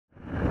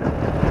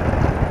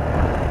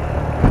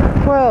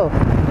Well,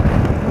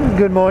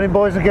 good morning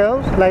boys and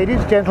girls,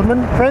 ladies,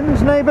 gentlemen,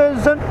 friends,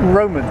 neighbours and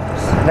Romans.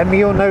 Lend me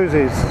your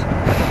noses.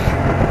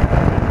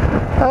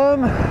 A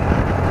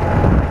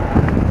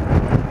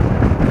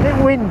bit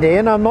windy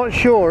and I'm not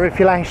sure if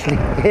you'll actually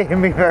hear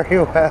me very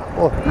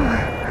well.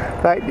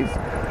 In fact, it's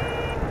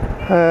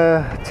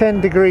 10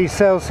 degrees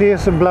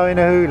Celsius and blowing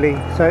a hoolie,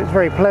 so it's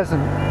very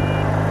pleasant.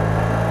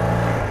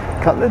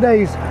 A couple of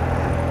days,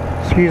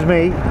 excuse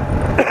me,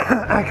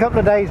 a couple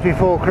of days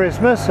before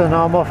Christmas and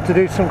I'm off to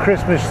do some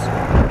Christmas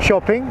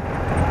shopping.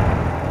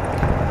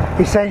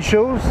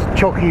 Essentials,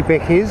 chocky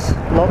bickies,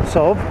 lots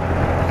of.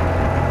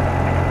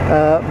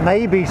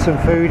 Maybe some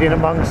food in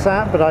amongst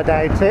that, but I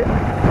doubt it.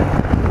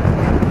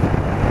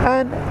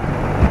 And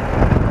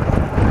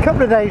a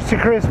couple of days to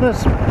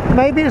Christmas,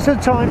 maybe it's a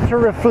time to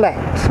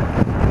reflect.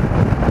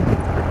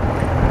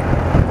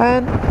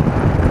 And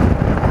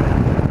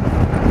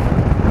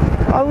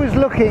I was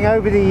looking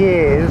over the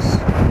years.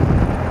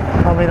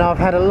 I mean, I've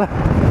had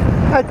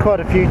quite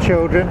a few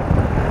children,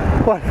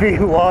 quite a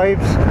few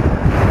wives,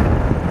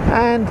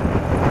 and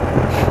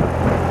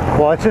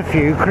quite a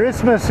few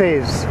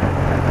Christmases.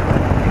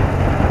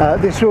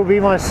 This will be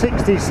my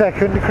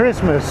 62nd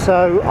Christmas,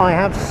 so I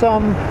have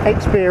some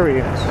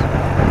experience.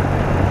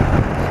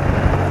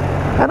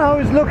 And I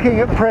was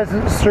looking at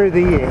presents through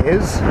the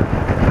years,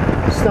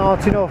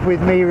 starting off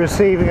with me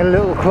receiving a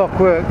little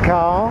clockwork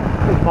car,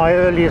 with my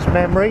earliest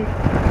memory,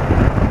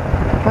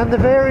 and the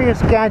various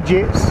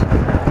gadgets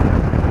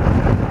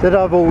that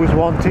I've always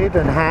wanted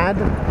and had,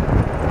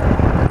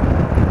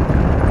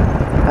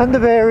 and the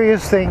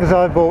various things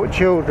I bought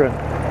children,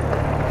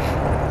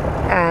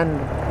 and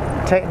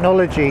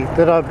technology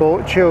that I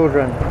bought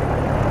children.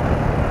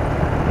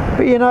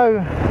 But you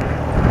know,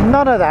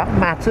 none of that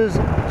matters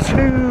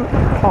 2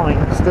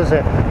 pints, does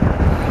it?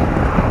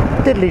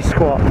 Diddly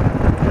squat.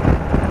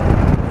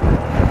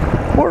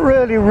 What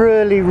really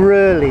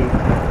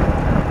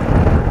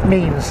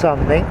means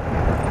something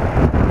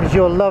is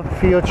your love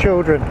for your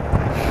children,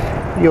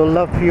 your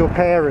love for your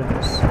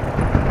parents.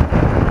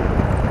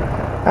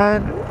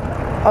 And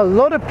a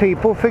lot of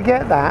people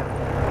forget that.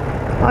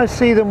 I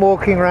see them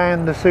walking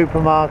around the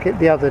supermarket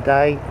the other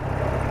day,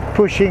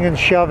 pushing and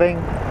shoving,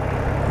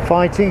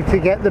 fighting to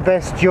get the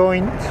best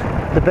joint,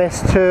 the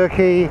best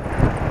turkey.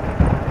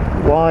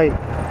 Why?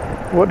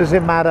 What does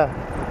it matter?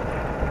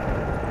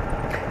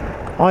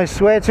 I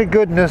swear to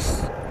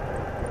goodness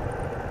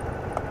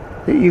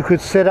that you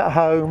could sit at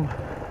home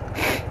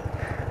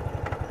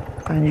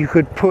and you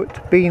could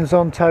put beans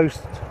on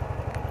toast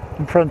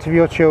in front of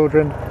your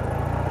children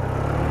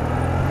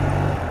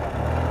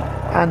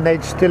and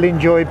they'd still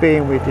enjoy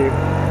being with you.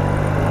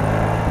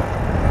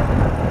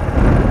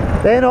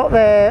 They're not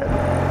there,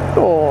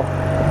 or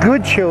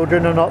good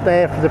children are not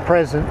there for the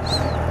presents.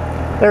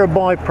 They're a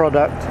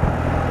byproduct.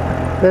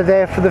 They're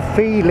there for the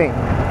feeling,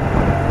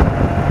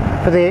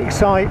 for the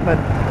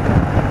excitement,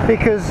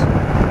 because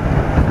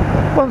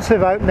once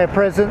they've opened their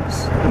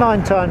presents,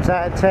 9 times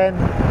out of 10,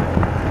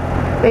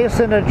 it's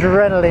an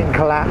adrenaline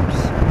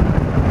collapse.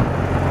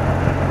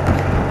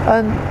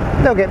 And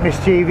they'll get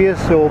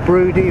mischievous or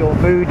broody or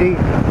moody.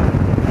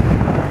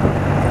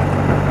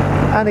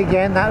 And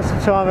again, that's the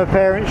time a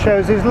parent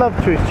shows his love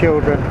to his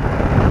children,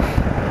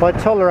 by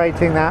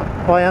tolerating that,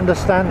 by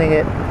understanding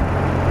it.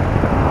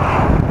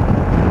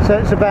 So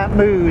it's about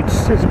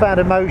moods, it's about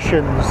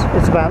emotions,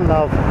 it's about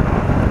love.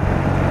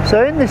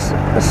 So in this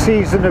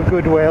season of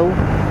goodwill,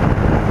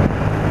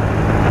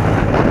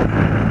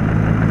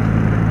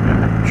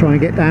 try and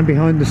get down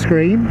behind the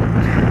screen.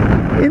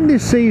 In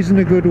this season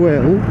of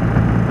goodwill,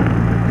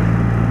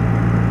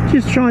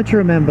 just try to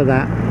remember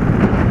that.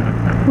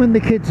 When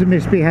the kids are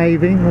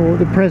misbehaving, or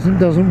the present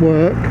doesn't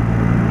work,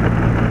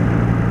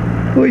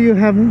 or you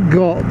haven't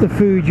got the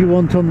food you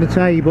want on the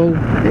table,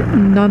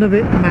 none of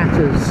it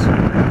matters.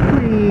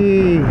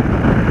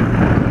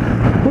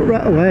 Put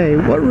right away.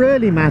 What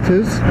really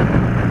matters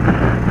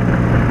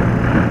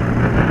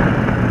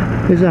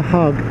is a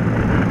hug,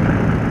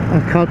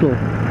 a cuddle.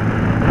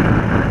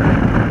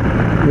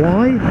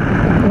 Why?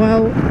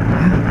 Well,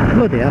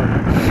 bloody hell,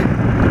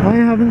 I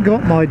haven't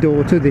got my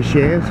daughter this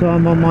year, so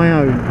I'm on my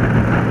own.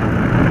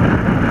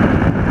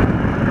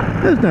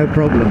 There's no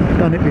problem,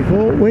 done it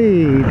before,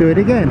 we do it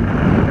again.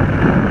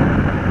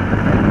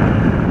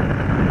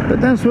 But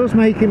that's what's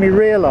making me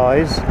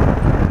realise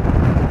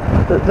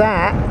that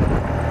that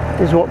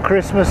is what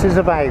Christmas is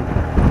about.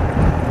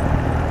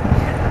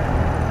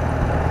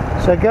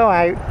 So go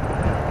out,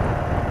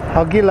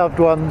 hug your loved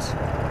ones,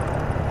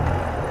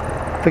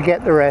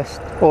 forget the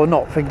rest, or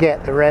not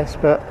forget the rest,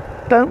 but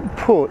don't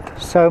put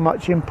so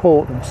much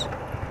importance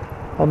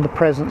on the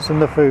presents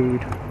and the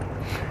food.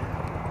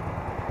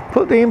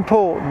 Put the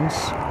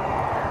importance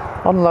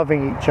on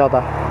loving each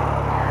other.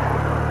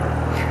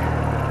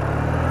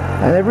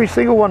 And every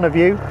single one of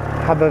you,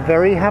 have a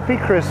very happy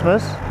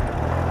Christmas.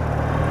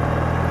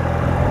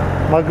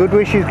 My good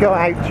wishes go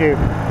out to you.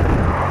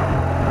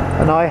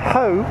 And I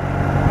hope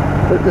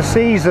that the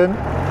season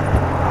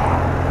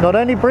not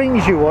only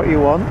brings you what you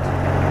want,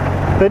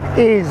 but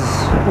is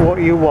what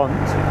you want.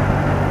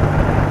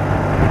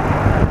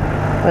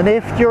 And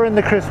if during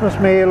the Christmas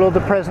meal or the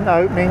present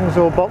openings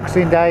or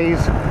Boxing Days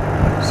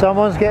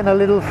someone's getting a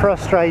little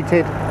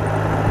frustrated,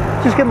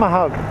 just give them a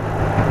hug.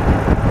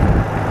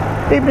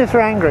 Even if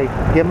they're angry,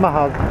 give them a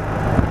hug.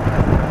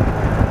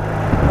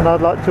 And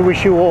I'd like to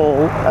wish you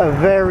all a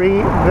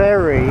very,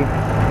 very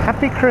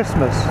happy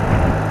Christmas.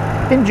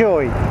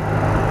 Enjoy.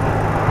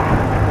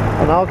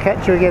 And I'll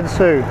catch you again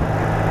soon.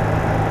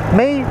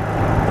 Me,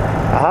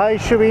 I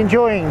shall be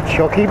enjoying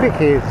Chocky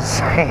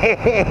Bickies.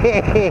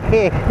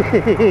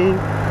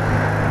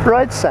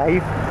 Ride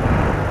safe.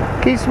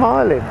 Keep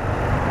smiling.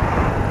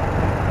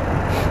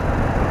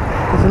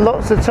 There's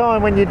lots of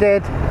time when you're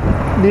dead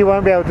you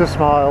won't be able to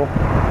smile.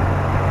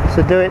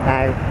 So do it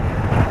now.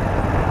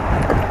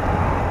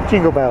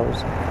 Jingle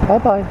bells. Bye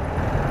bye.